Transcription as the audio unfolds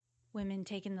Women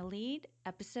Taking the Lead,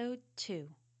 Episode 2.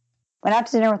 Went out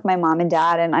to dinner with my mom and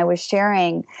dad, and I was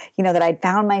sharing, that I'd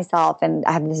found myself and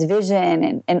I have this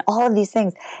vision and all of these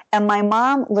things. And my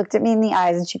mom looked at me in the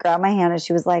eyes and she grabbed my hand and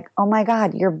she was like, "Oh my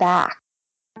God, you're back."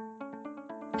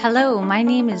 Hello, my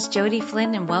name is Jody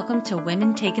Flynn and welcome to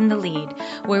Women Taking the Lead,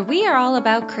 where we are all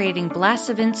about creating blasts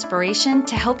of inspiration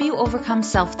to help you overcome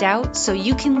self-doubt so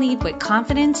you can lead with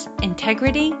confidence,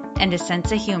 integrity, and a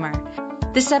sense of humor.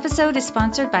 This episode is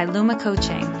sponsored by Luma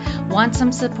Coaching. Want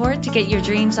some support to get your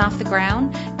dreams off the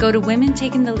ground? Go to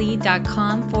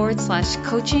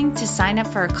womentakingthelead.com/coaching to sign up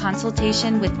for a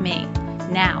consultation with me.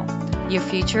 Now, your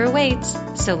future awaits,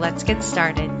 so let's get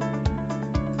started.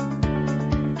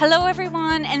 Hello,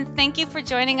 everyone, and thank you for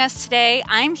joining us today.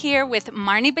 I'm here with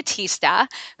Marnie Batista,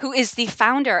 who is the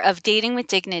founder of Dating with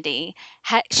Dignity.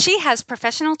 She has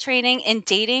professional training in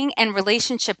dating and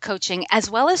relationship coaching, as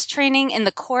well as training in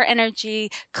the Core Energy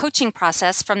coaching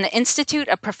process from the Institute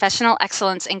of Professional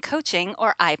Excellence in Coaching,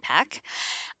 or IPEC.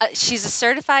 She's a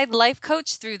certified life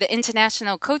coach through the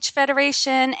International Coach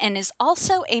Federation and is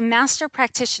also a master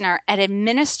practitioner at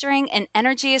administering an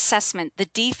energy assessment, the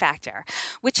D Factor,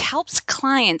 which helps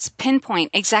clients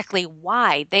pinpoint exactly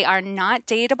why they are not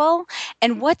dateable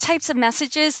and what types of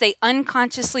messages they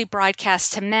unconsciously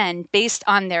broadcast to men based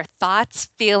on their thoughts,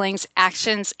 feelings,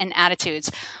 actions, and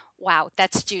attitudes. Wow,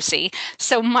 that's juicy.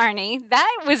 So Marnie,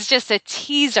 that was just a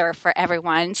teaser for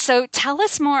everyone. So tell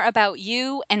us more about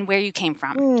you and where you came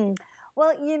from.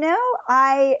 Well,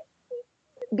 I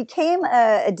became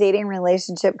a dating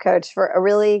relationship coach for a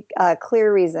really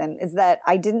clear reason, is that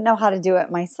I didn't know how to do it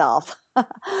myself.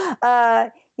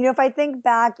 If I think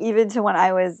back even to when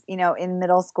I was, in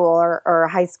middle school or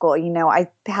high school, I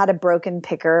had a broken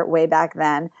picker way back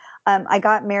then. I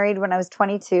got married when I was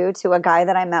 22 to a guy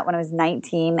that I met when I was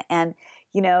 19. And,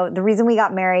 the reason we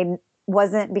got married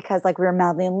wasn't because we were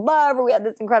madly in love or we had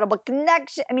this incredible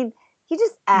connection. I mean, he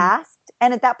just asked.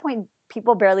 And at that point,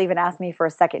 people barely even asked me for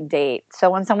a second date. So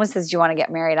when someone says, "Do you want to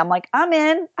get married?" I'm like, "I'm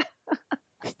in."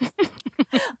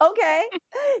 Okay.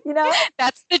 That's the dream.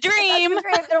 That's the dream.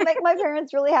 It'll make my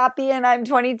parents really happy. And I'm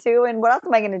 22. And what else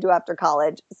am I going to do after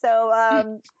college?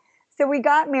 So we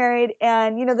got married.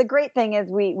 And, the great thing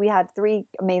is we had 3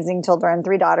 amazing children,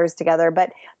 3 daughters together.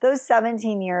 But those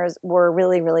 17 years were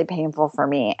really, really painful for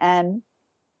me. And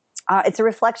it's a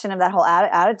reflection of that whole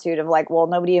attitude of well,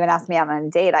 nobody even asked me out on a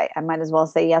date. I might as well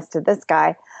say yes to this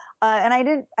guy. And I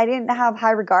didn't have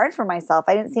high regard for myself.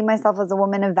 I didn't see myself as a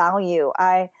woman of value.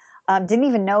 I didn't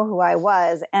even know who I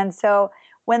was. And so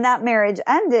when that marriage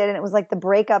ended, and it was like the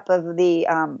breakup of the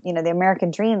American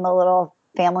dream, the little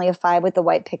family of 5 with the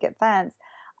white picket fence,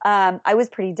 I was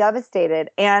pretty devastated.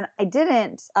 And I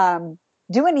didn't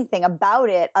do anything about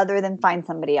it other than find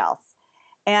somebody else.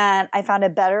 And I found a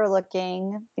better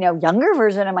looking, younger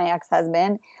version of my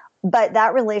ex-husband. But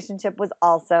that relationship was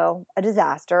also a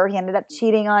disaster. He ended up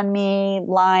cheating on me,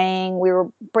 lying. We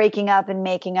were breaking up and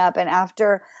making up. And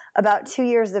after about 2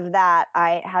 years of that,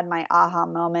 I had my aha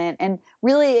moment. And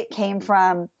really it came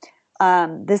from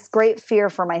this great fear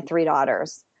for my 3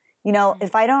 daughters.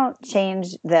 If I don't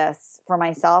change this for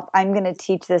myself, I'm going to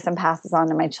teach this and pass this on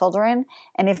to my children.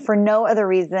 And if for no other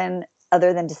reason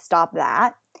other than to stop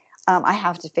that, I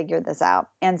have to figure this out.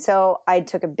 And so I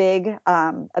took a big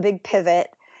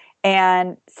pivot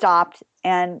and stopped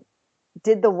and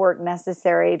did the work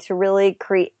necessary to really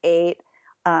create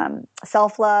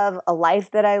self-love, a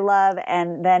life that I love,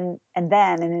 and then in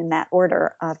that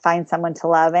order, find someone to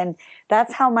love. And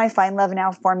that's how my Find Love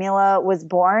Now formula was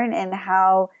born and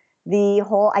how the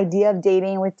whole idea of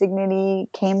dating with dignity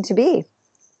came to be.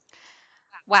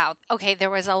 Wow. Okay. There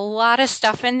was a lot of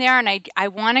stuff in there, and I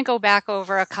want to go back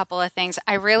over a couple of things.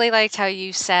 I really liked how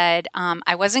you said,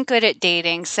 I wasn't good at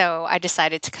dating, so I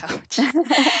decided to coach.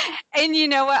 And you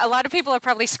know what? A lot of people are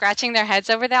probably scratching their heads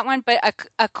over that one, but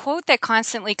a quote that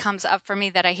constantly comes up for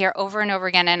me that I hear over and over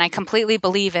again, and I completely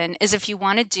believe in, is if you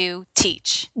want to do,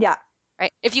 teach. Yeah.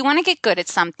 Right? If you want to get good at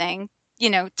something,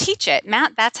 teach it.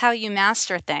 That's how you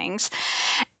master things.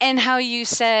 And how you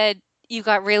said, you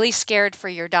got really scared for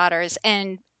your daughters,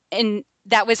 and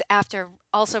that was after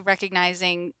also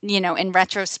recognizing, in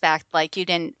retrospect, you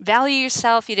didn't value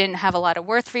yourself, you didn't have a lot of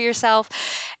worth for yourself.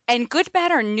 And good,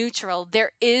 bad, or neutral,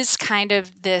 there is kind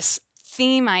of this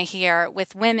theme I hear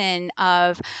with women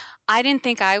of, I didn't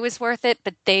think I was worth it,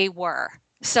 but they were.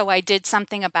 So I did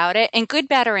something about it. And good,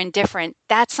 bad, or indifferent,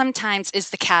 that sometimes is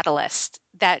the catalyst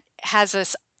that has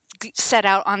us set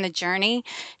out on the journey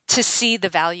to see the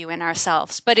value in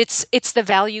ourselves. But it's the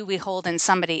value we hold in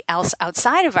somebody else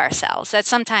outside of ourselves that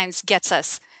sometimes gets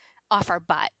us off our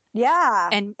butt. Yeah.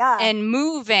 and Yeah. and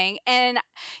moving. And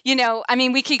I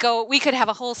mean, we could have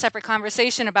a whole separate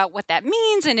conversation about what that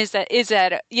means, and is that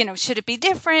should it be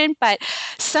different? But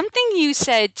something you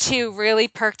said too really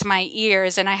perked my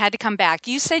ears, and I had to come back.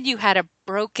 You said you had a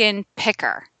broken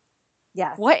picker.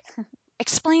 Yes. What?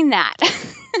 Explain that.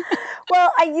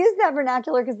 Well, I use that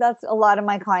vernacular because that's a lot of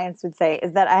my clients would say,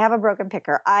 is that I have a broken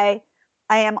picker. I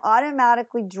am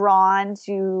automatically drawn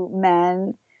to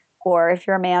men, or if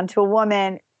you're a man, to a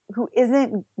woman who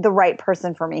isn't the right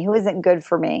person for me, who isn't good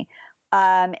for me.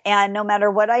 And no matter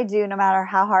what I do, no matter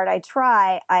how hard I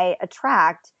try, I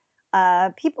attract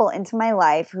people into my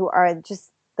life who are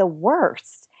just the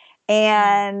worst.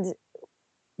 And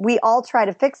we all try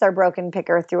to fix our broken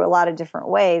picker through a lot of different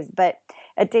ways. But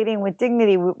at Dating with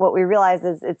Dignity, what we realize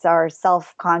is it's our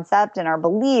self-concept and our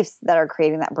beliefs that are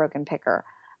creating that broken picker.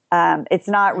 It's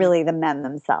not really the men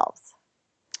themselves.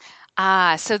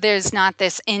 So there's not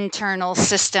this internal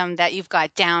system that you've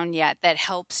got down yet that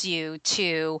helps you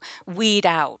to weed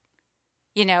out,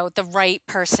 the right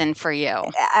person for you.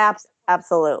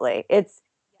 Absolutely. It's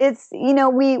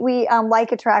we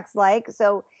like attracts like.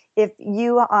 So if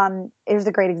you here's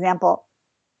a great example.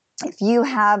 If you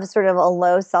have sort of a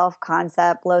low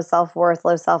self-concept, low self-worth,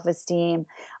 low self-esteem,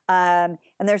 and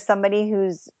there's somebody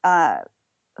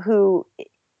who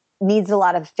needs a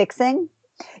lot of fixing,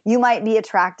 you might be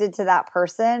attracted to that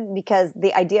person because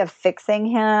the idea of fixing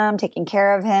him, taking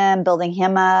care of him, building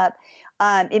him up,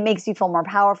 it makes you feel more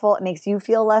powerful. It makes you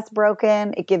feel less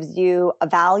broken. It gives you a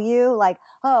value like,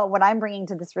 oh, what I'm bringing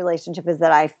to this relationship is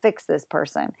that I fix this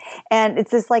person. And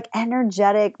it's this like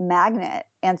energetic magnet.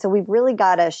 And so we've really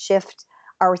got to shift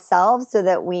ourselves so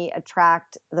that we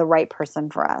attract the right person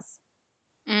for us.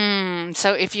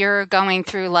 So if you're going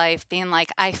through life being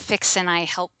like, I fix and I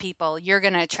help people, you're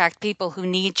going to attract people who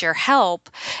need your help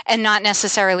and not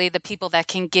necessarily the people that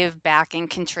can give back and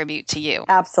contribute to you.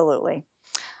 Absolutely.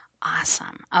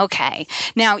 Awesome. Okay.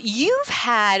 Now you've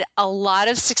had a lot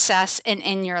of success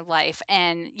in your life,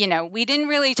 and we didn't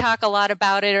really talk a lot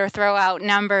about it or throw out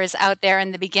numbers out there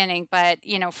in the beginning, but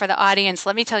for the audience,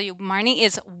 let me tell you, Marnie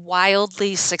is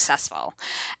wildly successful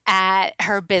at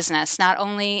her business, not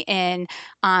only in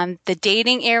the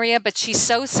dating area, but she's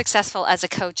so successful as a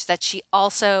coach that she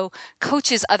also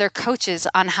coaches other coaches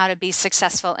on how to be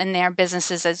successful in their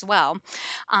businesses as well.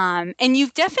 And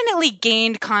you've definitely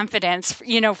gained confidence,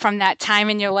 from that time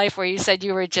in your life where you said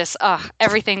you were just,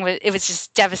 it was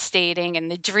just devastating and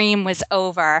the dream was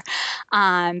over.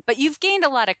 But you've gained a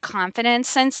lot of confidence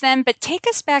since then. But take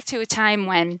us back to a time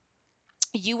when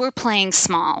you were playing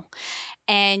small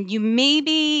and you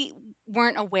maybe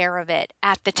weren't aware of it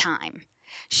at the time.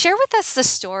 Share with us the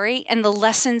story and the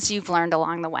lessons you've learned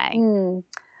along the way.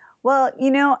 Well,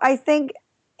 I think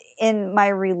in my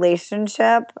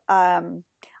relationship, I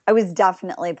was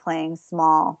definitely playing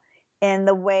small in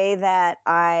the way that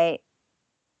I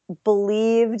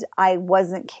believed I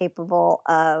wasn't capable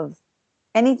of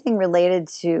anything related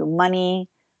to money,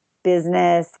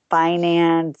 business,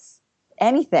 finance,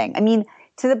 anything. I mean,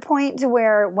 to the point to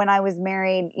where when I was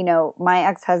married, my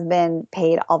ex-husband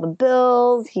paid all the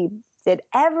bills. He did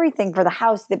everything for the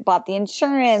house, that bought the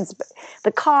insurance,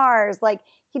 the cars, like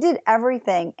he did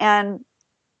everything. And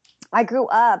I grew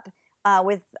up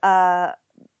with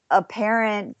a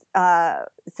parent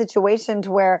situation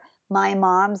to where my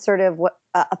mom sort of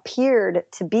appeared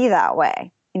to be that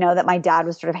way, that my dad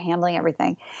was sort of handling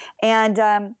everything.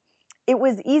 And it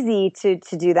was easy to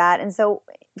do that. And so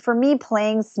for me,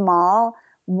 playing small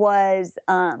was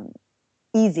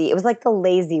easy. It was like the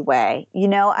lazy way.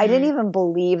 I didn't even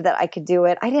believe that I could do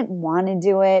it. I didn't want to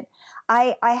do it.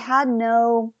 I had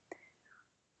no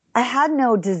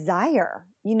desire.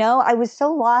 I was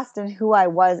so lost in who I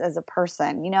was as a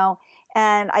person,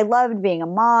 and I loved being a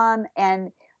mom,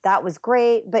 and that was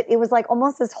great. But it was like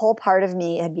almost this whole part of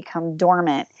me had become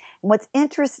dormant. And what's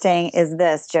interesting is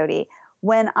this, Jody,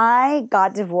 when I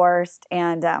got divorced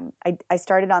and I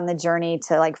started on the journey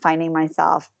to like finding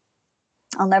myself,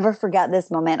 I'll never forget this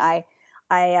moment.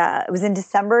 It was in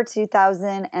December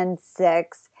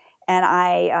 2006. And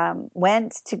I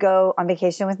went to go on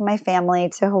vacation with my family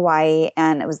to Hawaii.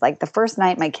 And it was like the first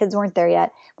night, my kids weren't there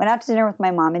yet. Went out to dinner with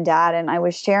my mom and dad. And I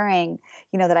was sharing,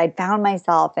 that I'd found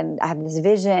myself and I have this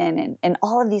vision and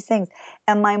all of these things.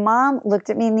 And my mom looked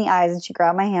at me in the eyes and she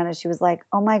grabbed my hand and she was like,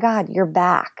 "Oh my God, you're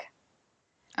back."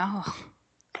 Oh.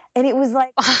 And it was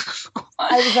like,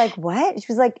 I was like, "What?" She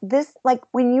was like, "This, like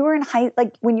when you were in high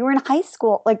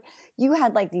school, like you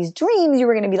had like these dreams, you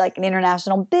were going to be like an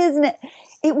international business."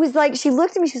 It was like, she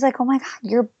looked at me, she was like, "Oh my God,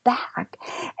 you're back."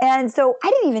 And so I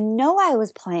didn't even know I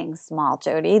was playing small,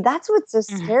 Jody. That's what's so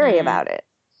scary about it.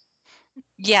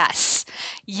 Yes.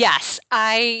 Yes,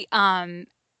 I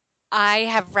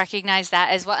have recognized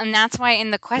that as well. And that's why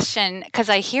in the question, because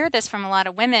I hear this from a lot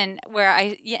of women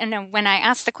where when I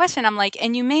ask the question, I'm like,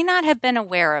 and you may not have been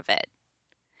aware of it,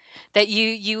 that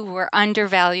you were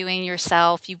undervaluing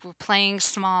yourself, you were playing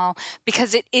small,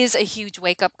 because it is a huge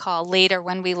wake up call later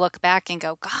when we look back and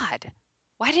go, God,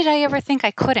 why did I ever think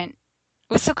I couldn't?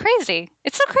 It was so crazy.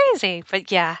 It's so crazy.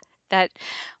 But yeah,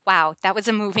 wow, that was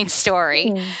a moving story.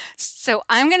 Mm. So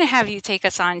I'm going to have you take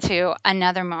us on to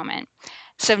another moment.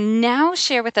 So now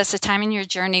share with us a time in your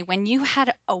journey when you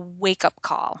had a wake up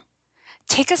call.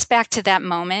 Take us back to that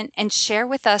moment and share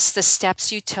with us the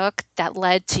steps you took that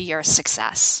led to your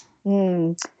success.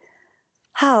 Mm.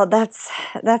 Oh,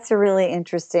 that's a really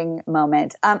interesting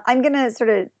moment. I'm going to sort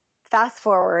of fast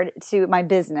forward to my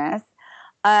business.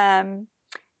 And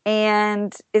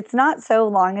it's not so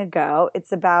long ago.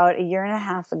 It's about a year and a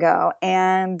half ago.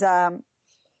 And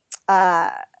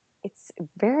it's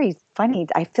very funny.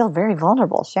 I feel very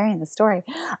vulnerable sharing the story.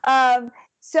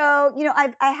 So,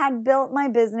 I had built my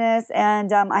business,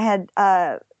 and I had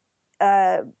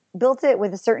built it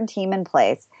with a certain team in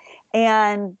place.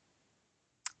 And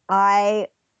I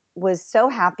was so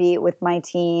happy with my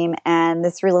team and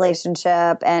this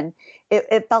relationship, and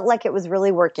it felt like it was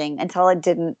really working until it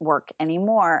didn't work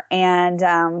anymore.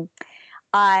 And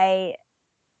I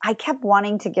kept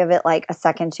wanting to give it like a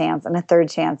second chance and a third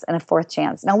chance and a fourth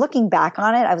chance. Now, looking back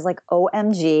on it, I was like,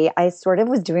 OMG, I sort of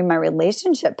was doing my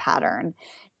relationship pattern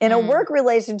in a work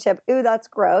relationship. Ooh, that's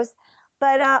gross.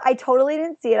 But I totally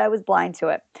didn't see it. I was blind to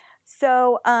it.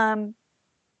 So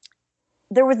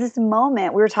there was this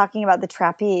moment, we were talking about the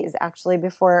trapeze actually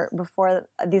before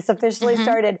this officially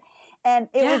started. And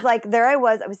it was like, there I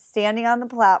was standing on the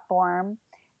platform,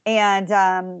 and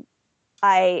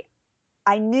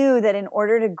I knew that in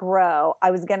order to grow,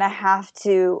 I was going to have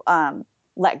to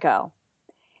let go.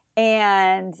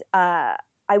 And I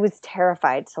was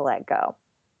terrified to let go.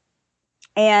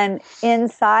 And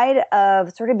inside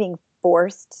of sort of being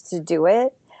forced to do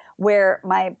it, where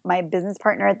my business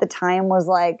partner at the time was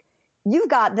like, you've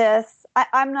got this.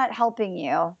 I'm not helping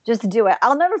you. Just do it.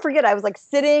 I'll never forget. I was like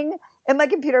sitting in my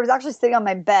computer. I was actually sitting on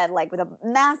my bed, like with a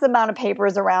massive amount of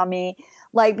papers around me,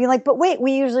 like being like, but wait,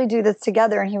 we usually do this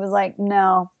together. And he was like,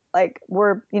 no, like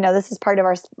this is part of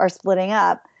our splitting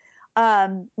up.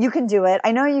 You can do it.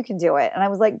 I know you can do it. And I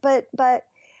was like, but,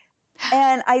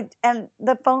 and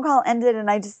the phone call ended,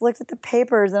 and I just looked at the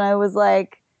papers, and I was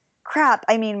like, crap.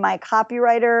 I mean, my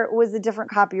copywriter was a different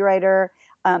copywriter.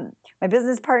 My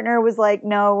business partner was like,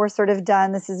 no, we're sort of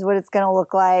done. This is what it's going to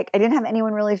look like. I didn't have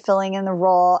anyone really filling in the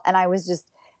role, and I was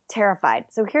just terrified.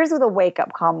 So here's the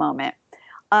wake-up call moment.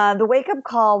 The wake-up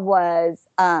call was,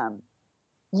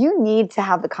 you need to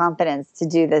have the confidence to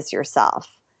do this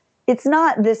yourself. It's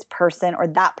not this person or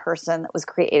that person that was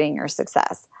creating your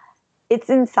success. It's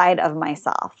inside of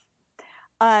myself.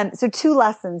 So 2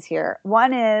 lessons here.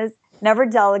 One is never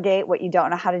delegate what you don't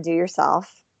know how to do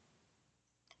yourself,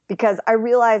 because I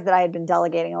realized that I had been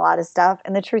delegating a lot of stuff.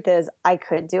 And the truth is I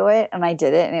could do it, and I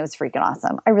did it, and it was freaking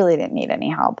awesome. I really didn't need any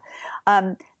help.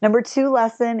 Number 2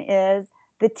 lesson is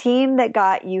the team that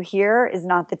got you here is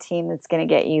not the team that's going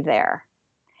to get you there.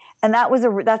 And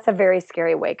that's a very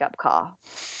scary wake-up call.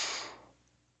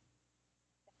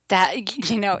 That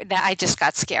I just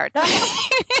got scared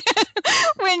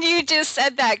when you just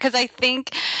said that, because I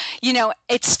think,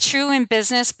 it's true in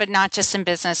business, but not just in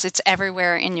business. It's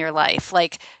everywhere in your life.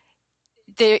 Like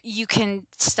you can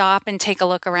stop and take a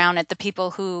look around at the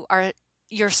people who are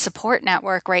your support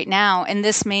network right now. And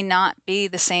this may not be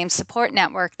the same support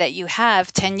network that you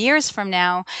have 10 years from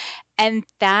now. And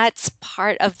that's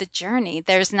part of the journey.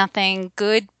 There's nothing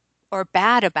good or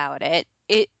bad about it.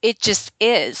 It just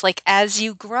is. Like, as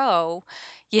you grow,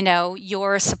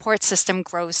 your support system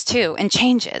grows too and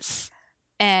changes.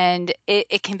 And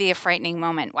it can be a frightening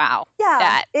moment. Wow.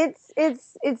 Yeah,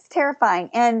 it's terrifying.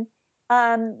 And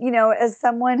as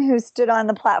someone who stood on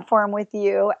the platform with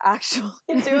you, actually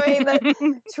doing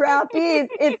the trapeze,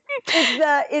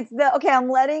 it's the okay, I'm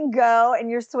letting go, and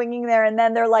you're swinging there, and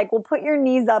then they're like, "Well, put your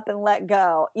knees up and let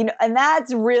go." And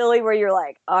that's really where you're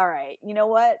like, "All right, you know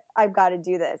what? I've got to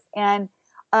do this." And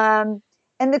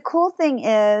the cool thing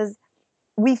is,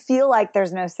 we feel like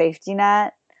there's no safety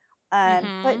net,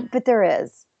 but there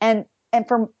is. And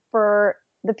for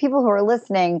the people who are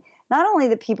listening, not only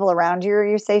the people around you are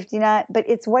your safety net, but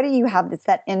it's what do you have that's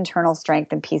that internal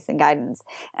strength and peace and guidance.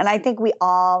 And I think we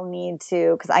all need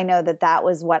to, because I know that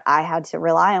was what I had to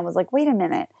rely on, was like, wait a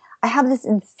minute, I have this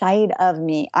inside of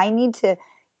me. I need to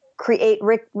create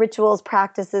rituals,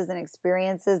 practices, and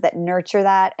experiences that nurture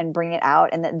that and bring it out.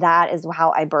 And that is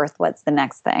how I birth what's the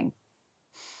next thing.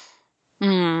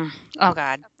 Mm. Oh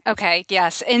God. Okay.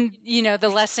 Yes. And,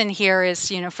 the lesson here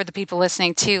is, for the people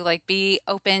listening too, like be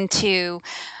open to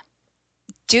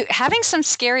having some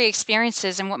scary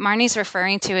experiences. And what Marnie's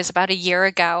referring to is about a year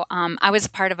ago, I was a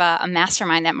part of a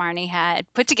mastermind that Marnie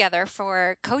had put together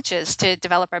for coaches to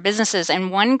develop our businesses. And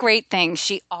one great thing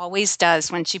she always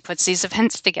does when she puts these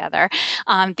events together,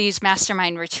 these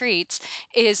mastermind retreats,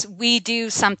 is we do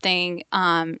something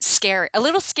scary, a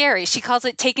little scary. She calls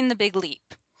it taking the big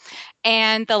leap.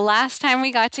 And the last time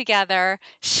we got together,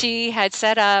 she had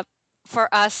set up for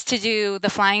us to do the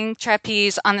flying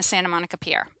trapeze on the Santa Monica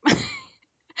Pier.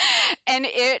 And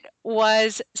it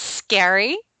was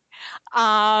scary.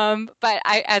 But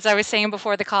as I was saying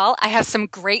before the call, I have some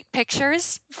great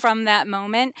pictures from that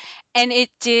moment, and it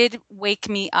did wake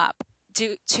me up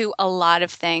due to a lot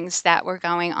of things that were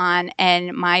going on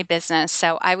in my business.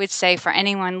 So I would say for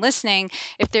anyone listening,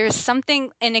 if there's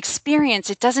something, an experience,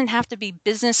 it doesn't have to be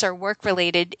business or work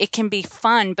related. It can be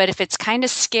fun, but if it's kind of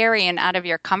scary and out of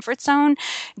your comfort zone,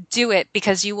 do it,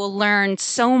 because you will learn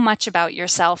so much about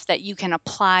yourself that you can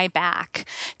apply back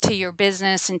to your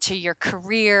business and to your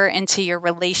career and to your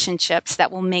relationships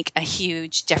that will make a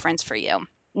huge difference for you.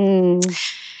 Mm.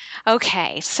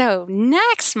 Okay, so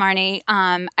next, Marnie,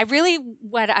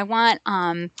 what I want,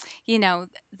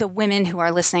 the women who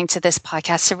are listening to this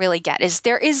podcast to really get is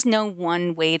there is no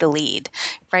one way to lead,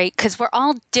 right? Because we're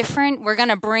all different. We're going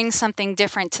to bring something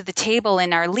different to the table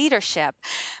in our leadership.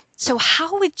 So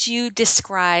how would you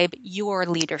describe your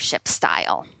leadership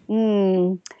style?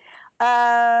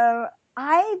 I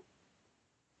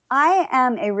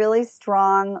am a really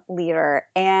strong leader,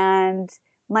 and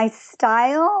my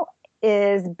style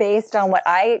is based on what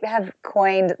I have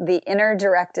coined the inner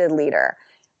directed leader,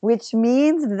 which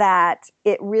means that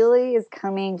it really is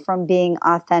coming from being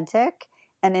authentic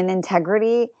and in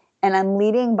integrity. And I'm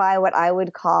leading by what I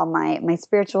would call my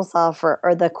spiritual self,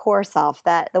 or the core self,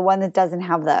 that the one that doesn't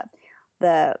have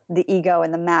the ego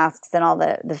and the masks and all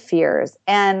the fears.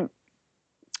 And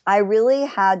I really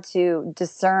had to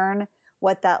discern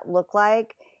what that looked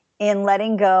like in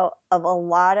letting go of a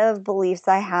lot of beliefs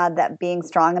I had that being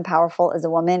strong and powerful as a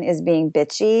woman is being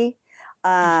bitchy,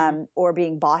 or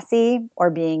being bossy, or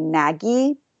being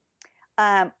naggy.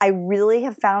 I really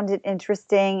have found it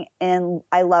interesting, and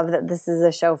I love that this is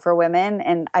a show for women,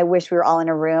 and I wish we were all in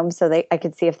a room so I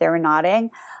could see if they were nodding.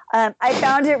 I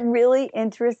found it really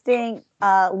interesting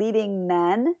leading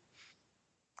men,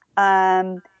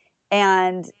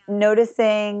 and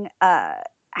noticing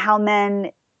how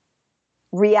men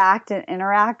react and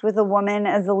interact with a woman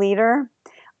as a leader.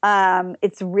 That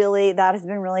has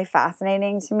been really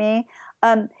fascinating to me.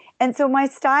 And so my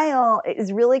style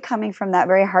is really coming from that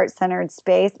very heart-centered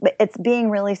space, but it's being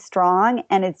really strong,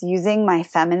 and it's using my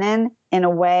feminine in a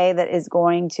way that is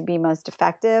going to be most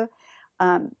effective.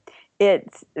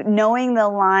 It's knowing the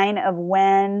line of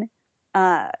when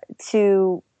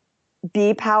to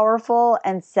be powerful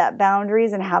and set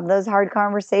boundaries and have those hard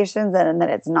conversations, and that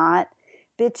it's not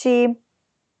bitchy.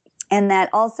 And that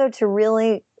also to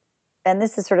really, and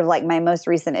this is sort of like my most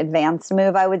recent advanced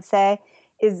move, I would say,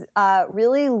 is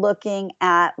really looking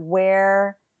at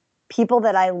where people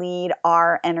that I lead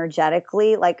are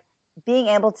energetically, like being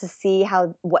able to see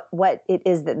what it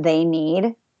is that they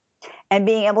need, and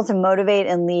being able to motivate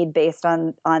and lead based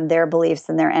on their beliefs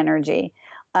and their energy.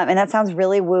 And that sounds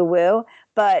really woo-woo,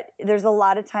 but there's a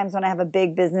lot of times when I have a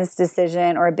big business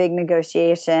decision or a big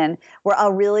negotiation where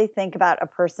I'll really think about a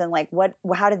person, like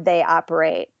how did they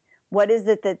operate? What is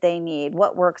it that they need?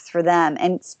 What works for them?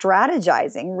 And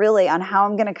strategizing really on how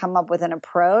I'm going to come up with an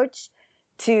approach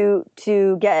to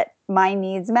get my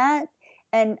needs met.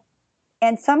 And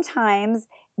sometimes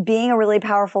being a really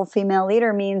powerful female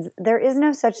leader means there is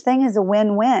no such thing as a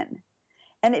win-win.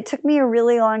 And it took me a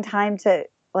really long time to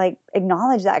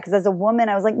acknowledge that, because as a woman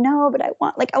I was like, no, but I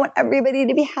want everybody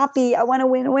to be happy. I want a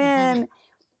win-win. Mm-hmm.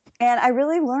 And I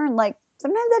really learned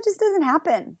sometimes that just doesn't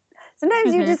happen.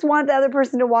 Sometimes you just want the other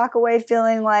person to walk away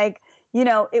feeling like,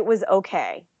 it was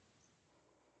okay.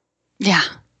 Yeah.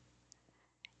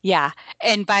 Yeah.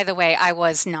 And by the way, I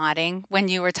was nodding when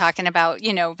you were talking about,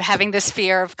 having this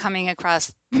fear of coming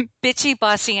across bitchy,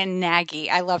 bossy, and naggy.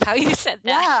 I love how you said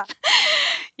that. Yeah.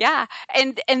 Yeah.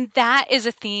 And that is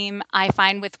a theme I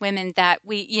find with women that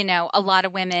a lot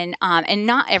of women, and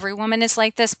not every woman is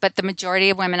like this, but the majority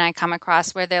of women I come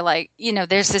across where they're like,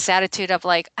 there's this attitude of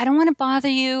I don't want to bother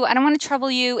you. I don't want to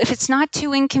trouble you if it's not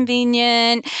too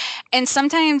inconvenient. And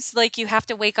sometimes you have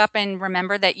to wake up and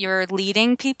remember that you're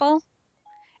leading people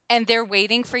and they're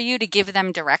waiting for you to give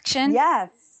them direction.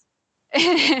 Yes.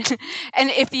 And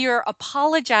if you're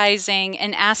apologizing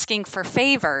and asking for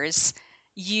favors,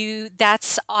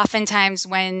 that's oftentimes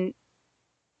when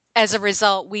as a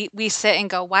result, we sit and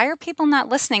go, why are people not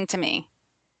listening to me?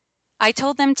 I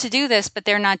told them to do this, but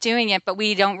they're not doing it. But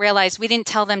we don't realize we didn't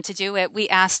tell them to do it. We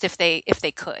asked if they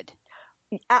could.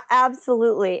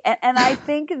 Absolutely. And I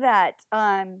think that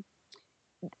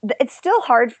it's still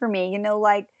hard for me,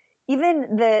 like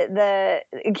even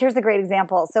here's a great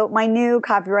example. So my new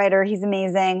copywriter, he's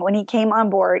amazing. When he came on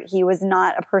board, he was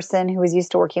not a person who was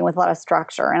used to working with a lot of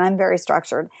structure, and I'm very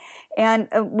structured. And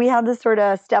we had this sort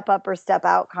of step up or step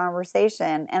out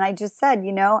conversation. And I just said,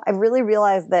 I really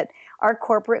realized that our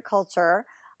corporate culture,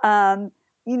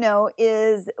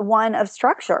 is one of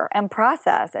structure and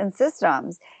process and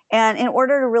systems. And in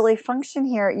order to really function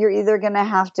here, you're either going to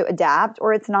have to adapt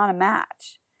or it's not a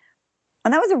match.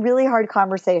 And that was a really hard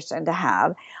conversation to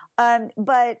have.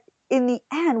 But in the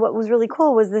end, what was really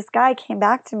cool was this guy came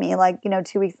back to me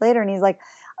 2 weeks later, and he's like,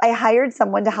 I hired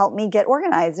someone to help me get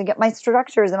organized and get my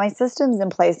structures and my systems in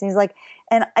place. And he's like,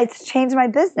 and it's changed my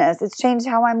business. It's changed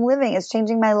how I'm living. It's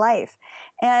changing my life.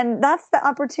 And that's the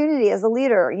opportunity as a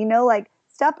leader,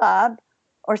 step up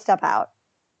or step out.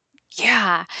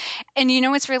 Yeah. And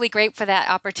what's really great for that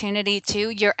opportunity too?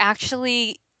 You're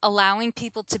actually allowing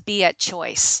people to be at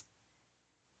choice.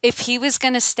 If he was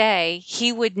going to stay,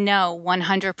 he would know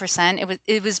 100%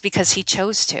 it was because he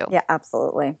chose to. Yeah,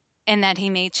 absolutely. And that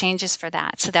he made changes for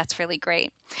that. So that's really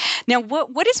great. Now,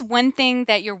 what is one thing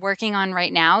that you're working on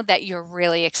right now that you're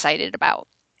really excited about?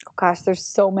 Oh, gosh, there's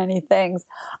so many things.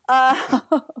 How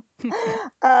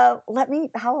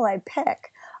will I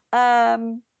pick?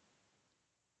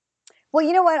 Well,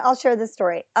 you know what? I'll share this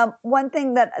story. One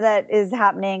thing that is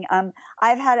happening,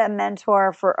 I've had a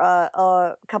mentor for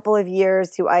a couple of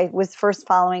years who I was first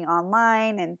following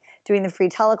online and doing the free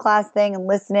teleclass thing and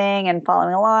listening and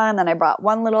following along. And then I brought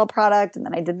one little product, and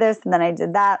then I did this, and then I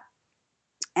did that.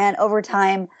 And over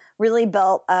time, really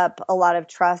built up a lot of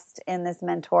trust in this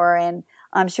mentor. And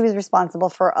she was responsible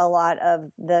for a lot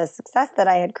of the success that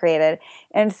I had created.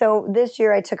 And so this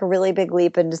year I took a really big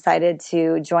leap and decided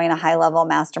to join a high-level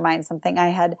mastermind, something I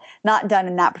had not done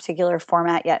in that particular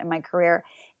format yet in my career.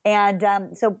 And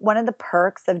so one of the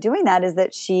perks of doing that is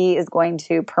that she is going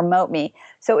to promote me.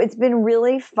 So it's been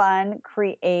really fun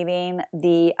creating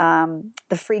the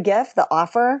free gift, the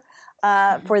offer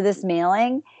for this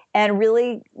mailing, and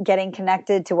really getting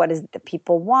connected to what is the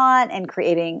people want and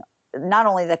creating not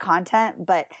only the content,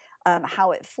 but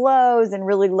how it flows, and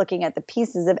really looking at the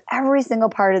pieces of every single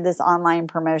part of this online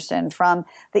promotion, from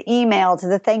the email to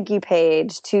the thank you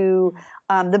page to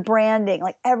the branding,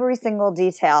 like every single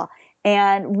detail,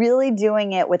 and really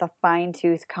doing it with a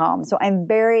fine-tooth comb. So I'm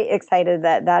very excited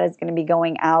that is going to be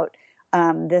going out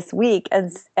this week,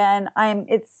 and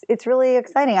it's really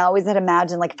exciting. I always had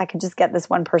imagined, like, if I could just get this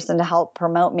one person to help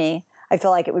promote me, I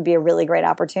feel like it would be a really great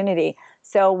opportunity.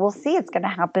 So we'll see. It's going to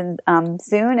happen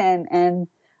soon, and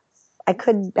I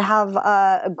could have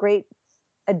a great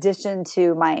addition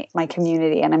to my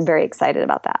community, and I'm very excited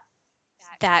about that.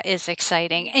 That is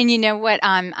exciting. And you know what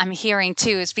I'm hearing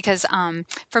too is because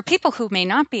for people who may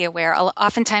not be aware,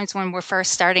 oftentimes when we're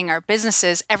first starting our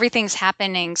businesses, everything's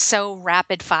happening so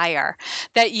rapid fire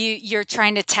that you're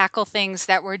trying to tackle things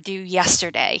that were due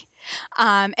yesterday.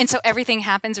 And so everything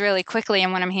happens really quickly.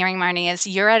 And what I'm hearing, Marnie, is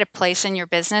you're at a place in your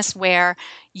business where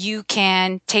you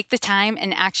can take the time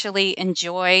and actually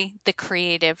enjoy the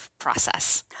creative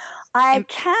process. I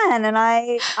can, and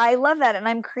I love that. And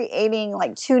I'm creating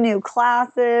like 2 new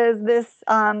classes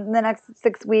the next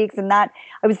 6 weeks. And that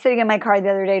I was sitting in my car the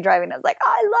other day driving. I was like, oh,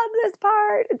 I love this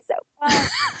part. It's so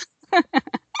fun.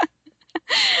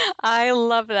 I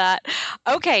love that.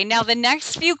 Okay, now the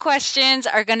next few questions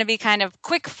are going to be kind of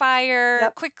quick fire,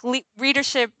 quick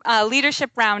leadership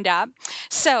roundup.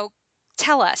 So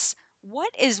tell us,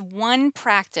 what is one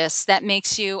practice that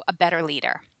makes you a better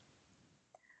leader?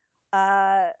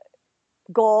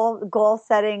 Goal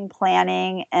setting,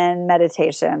 planning, and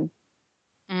meditation.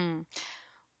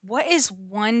 What is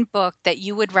one book that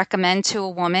you would recommend to a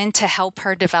woman to help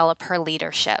her develop her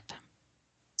leadership?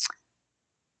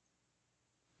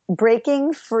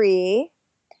 Breaking Free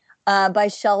by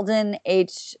Sheldon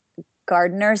H.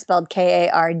 Gardner, spelled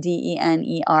Kardenermd,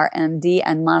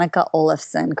 and Monica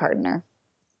Olafson Gardner.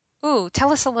 Ooh,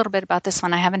 tell us a little bit about this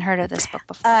one. I haven't heard of this book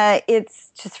before.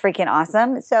 It's just freaking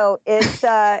awesome. So it's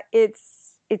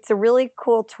a really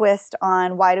cool twist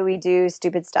on why do we do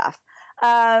stupid stuff.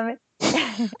 So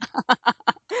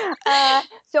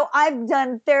I've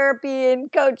done therapy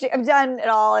and coaching. I've done it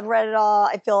all. I've read it all.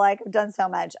 I feel like I've done so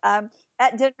much.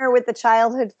 At dinner with a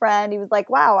childhood friend, he was like,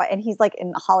 wow. And he's like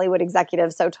in Hollywood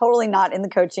executive, so totally not in the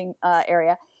coaching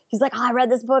area. He's like, oh, I read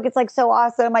this book. It's like so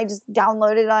awesome. I just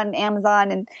downloaded it on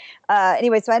Amazon. And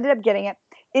anyway, so I ended up getting it.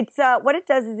 It's what it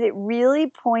does is it really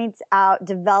points out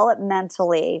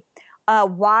developmentally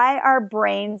why our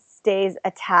brain stays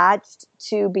attached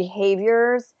to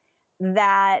behaviors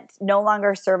that no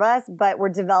longer serve us, but were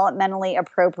developmentally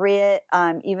appropriate,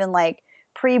 even like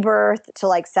pre-birth to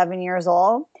like 7 years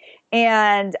old.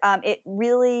 And it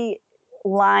really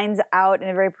lines out in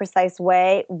a very precise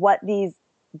way what these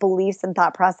beliefs and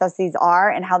thought processes are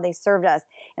and how they served us.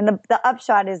 And the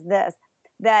upshot is this,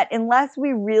 that unless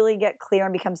we really get clear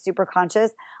and become super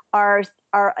conscious, our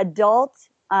adult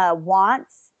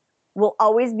wants will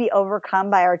always be overcome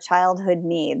by our childhood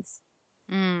needs.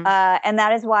 And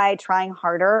that is why trying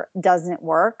harder doesn't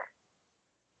work.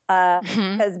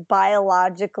 Because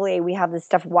biologically we have this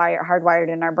stuff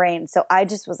hardwired in our brain. So I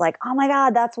just was like, oh my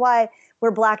God, that's why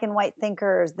we're black and white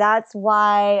thinkers. That's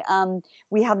why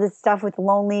we have this stuff with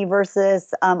lonely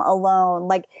versus alone.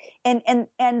 Like, and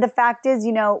the fact is,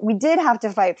 you know, we did have to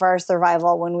fight for our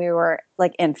survival when we were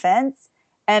like infants,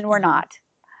 and we're not.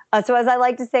 So as I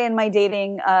like to say in my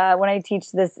dating, when I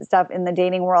teach this stuff in the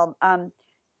dating world,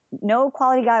 no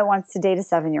quality guy wants to date a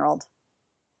 7-year-old.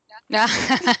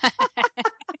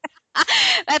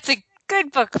 That's a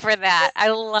good book for that. I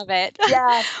love it.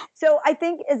 Yeah. So I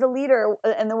think as a leader,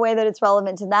 and the way that it's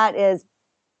relevant to that is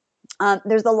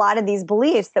there's a lot of these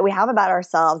beliefs that we have about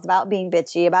ourselves, about being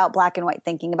bitchy, about black and white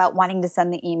thinking, about wanting to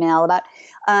send the email, about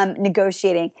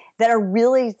negotiating, that are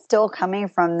really still coming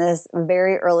from this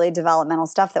very early developmental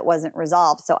stuff that wasn't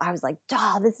resolved. So I was like,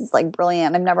 this is like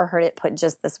brilliant. I've never heard it put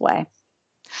just this way.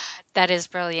 That is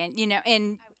brilliant. You know,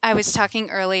 and I was talking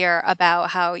earlier about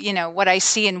how, you know, what I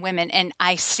see in women, and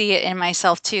I see it in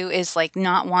myself too, is like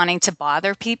not wanting to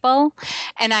bother people.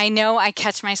 And I know I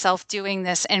catch myself doing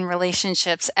this in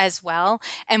relationships as well.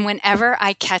 And whenever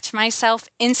I catch myself,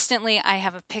 instantly I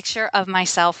have a picture of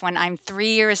myself when I'm 3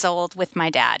 years old with my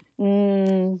dad.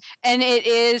 And it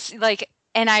is like,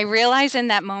 and I realize in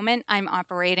that moment, I'm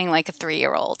operating like a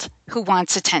 3-year-old who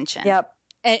wants attention. Yep.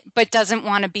 But doesn't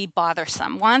want to be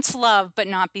bothersome, wants love, but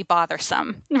not be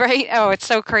bothersome, right? Oh, it's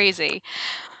so crazy.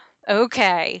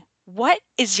 Okay. What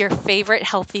is your favorite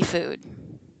healthy food?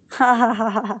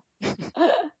 Because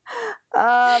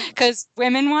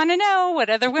women want to know what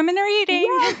other women are eating.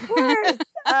 Yeah, of course.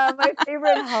 My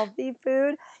favorite healthy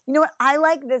food. You know what? I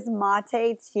like this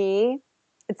mate tea.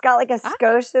 It's got like a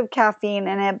skosh of caffeine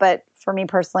in it, but for me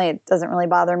personally, it doesn't really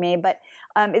bother me. But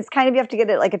it's kind of, you have to get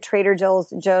it like a Trader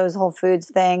Joe's Whole Foods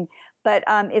thing. But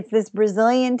it's this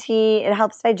Brazilian tea. It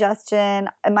helps digestion.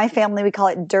 In my family, we call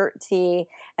it dirt tea.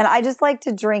 And I just like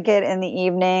to drink it in the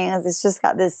evening, as it's just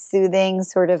got this soothing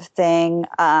sort of thing.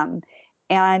 And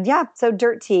yeah, so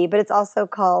dirt tea, but it's also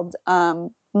called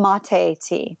mate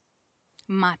tea.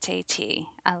 Mate tea.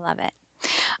 I love it.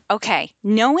 Okay.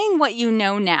 Knowing what you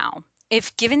know now,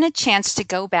 if given a chance to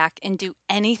go back and do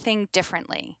anything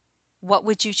differently, what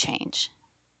would you change?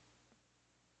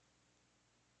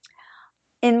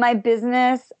 In my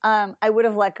business, I would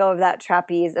have let go of that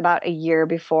trapeze about a year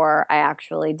before I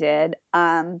actually did.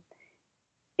 I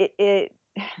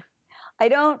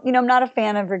don't, I'm not a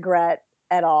fan of regret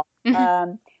at all.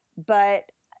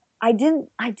 But I didn't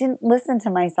listen to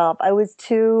myself. I was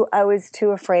too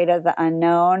afraid of the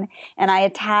unknown, and I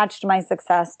attached my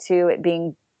success to it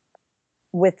being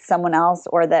with someone else,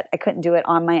 or that I couldn't do it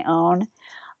on my own.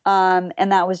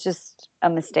 And that was just a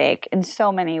mistake in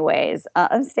so many ways.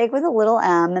 A mistake with a little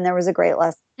m, and there was a great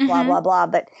lesson, blah, blah, blah.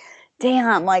 But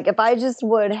damn, like if I just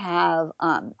would have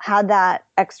had that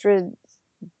extra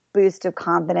boost of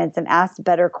confidence and asked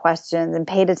better questions and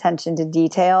paid attention to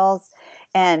details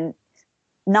and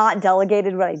not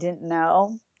delegated what I didn't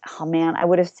know, oh man, I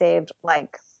would have saved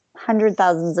like hundreds of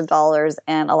thousands of dollars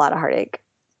and a lot of heartache.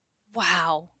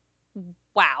 Wow.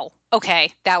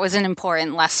 Okay. That was an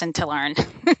important lesson to learn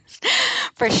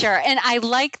for sure. And I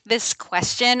like this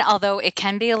question, although it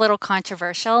can be a little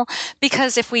controversial,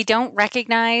 because if we don't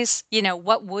recognize,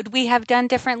 what would we have done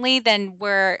differently, then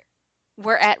we're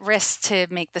at risk to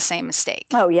make the same mistake.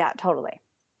 Oh yeah, totally.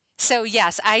 So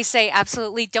yes, I say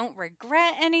absolutely don't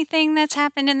regret anything that's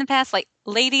happened in the past. Like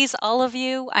ladies, all of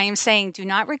you, I am saying do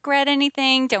not regret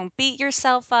anything. Don't beat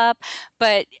yourself up,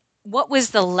 but what was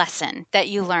the lesson that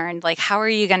you learned? Like, how are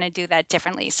you going to do that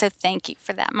differently? So thank you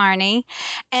for that, Marnie.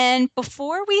 And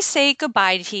before we say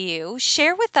goodbye to you,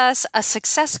 share with us a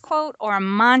success quote or a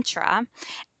mantra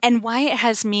and why it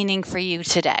has meaning for you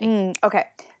today. Okay.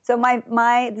 So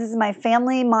this is my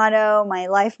family motto, my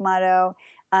life motto.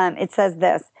 It says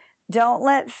this: don't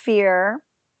let fear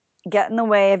get in the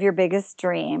way of your biggest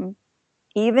dream,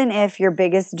 even if your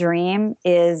biggest dream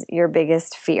is your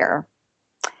biggest fear.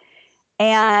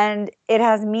 And it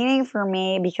has meaning for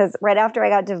me because right after I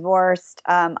got divorced,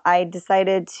 I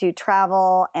decided to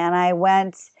travel, and I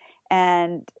went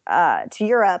to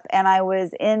Europe, and I was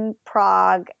in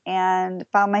Prague and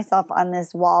found myself on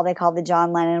this wall they call the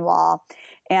John Lennon Wall.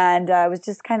 And I was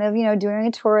just kind of, doing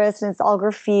a tourist, and it's all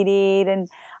graffitied. And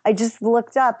I just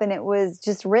looked up, and it was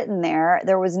just written there.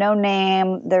 There was no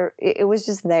name there. It was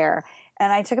just there.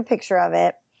 And I took a picture of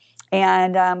it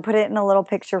and put it in a little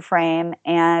picture frame,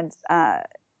 and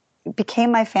it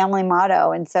became my family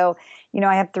motto. And so,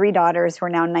 I have 3 daughters who are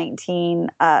now 19,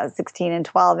 16, and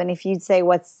 12. And if you'd say,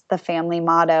 what's the family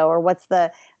motto, or what's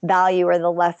the value or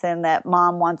the lesson that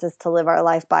mom wants us to live our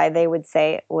life by, they would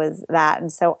say it was that.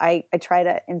 And so I try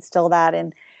to instill that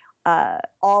in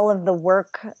all of the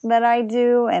work that I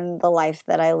do and the life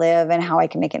that I live and how I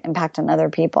can make an impact on other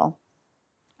people.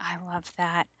 I love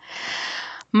that.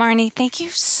 Marnie, thank you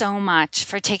so much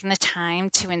for taking the time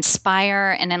to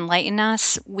inspire and enlighten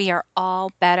us. We are all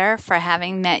better for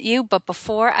having met you. But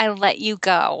before I let you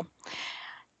go,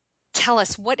 tell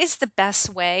us, what is the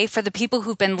best way for the people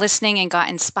who've been listening and got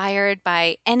inspired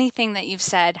by anything that you've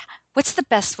said? What's the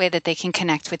best way that they can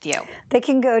connect with you? They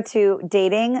can go to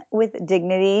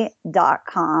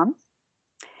datingwithdignity.com,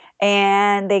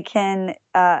 and they can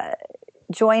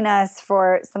join us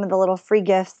for some of the little free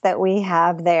gifts that we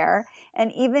have there.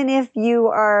 And even if you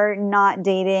are not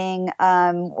dating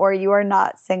or you are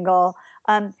not single,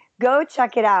 go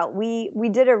check it out. We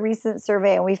did a recent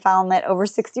survey, and we found that over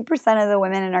 60% of the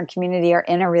women in our community are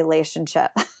in a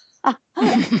relationship.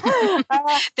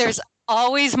 There's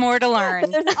always more to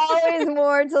learn. There's always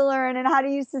more to learn. And how do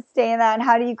you sustain that? And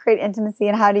how do you create intimacy?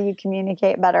 And how do you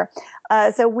communicate better?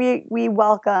 So we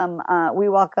welcome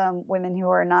women who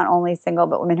are not only single,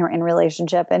 but women who are in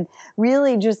relationship and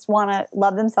really just want to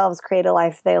love themselves, create a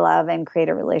life they love, and create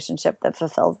a relationship that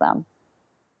fulfills them.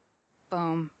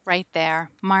 Boom, right there.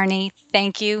 Marnie,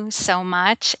 thank you so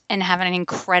much, and have an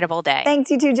incredible day. Thanks,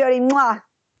 you too, Jody. Mwah.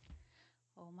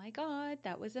 Oh my God,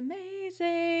 that was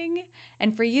amazing.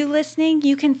 And for you listening,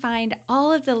 you can find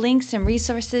all of the links and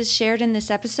resources shared in this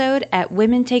episode at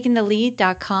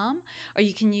womentakingthelead.com, or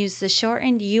you can use the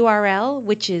shortened URL,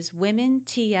 which is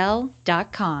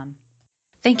womentl.com.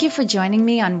 Thank you for joining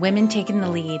me on Women Taking the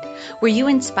Lead. Were you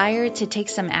inspired to take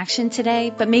some action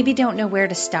today, but maybe don't know where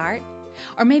to start?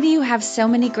 Or maybe you have so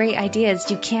many great ideas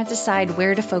you can't decide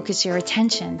where to focus your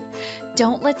attention.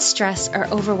 Don't let stress or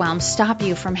overwhelm stop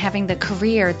you from having the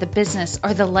career, the business,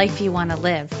 or the life you want to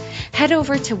live. Head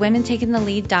over to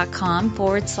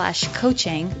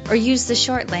womentakingthelead.com/coaching or use the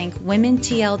short link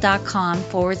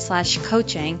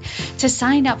womentl.com/coaching to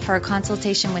sign up for a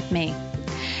consultation with me.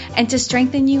 And to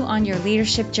strengthen you on your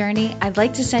leadership journey, I'd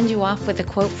like to send you off with a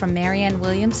quote from Marianne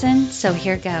Williamson, so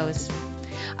here goes.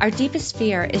 Our deepest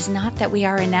fear is not that we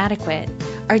are inadequate.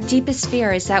 Our deepest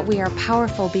fear is that we are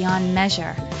powerful beyond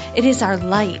measure. It is our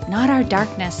light, not our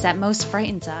darkness, that most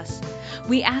frightens us.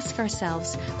 We ask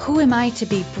ourselves, who am I to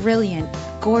be brilliant,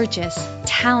 gorgeous,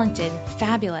 talented,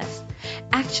 fabulous?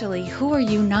 Actually, who are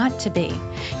you not to be?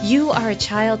 You are a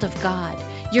child of God.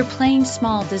 Your playing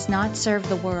small does not serve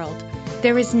the world.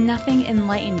 There is nothing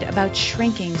enlightened about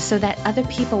shrinking so that other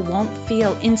people won't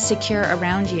feel insecure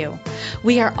around you.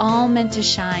 We are all meant to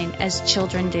shine as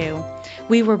children do.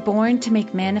 We were born to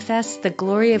make manifest the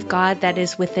glory of God that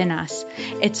is within us.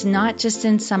 It's not just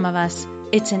in some of us,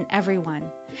 it's in everyone.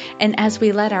 And as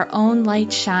we let our own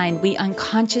light shine, we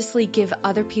unconsciously give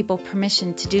other people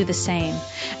permission to do the same.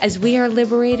 As we are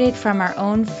liberated from our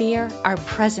own fear, our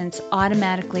presence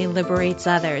automatically liberates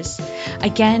others.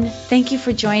 Again, thank you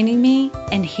for joining me,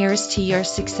 and here's to your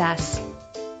success.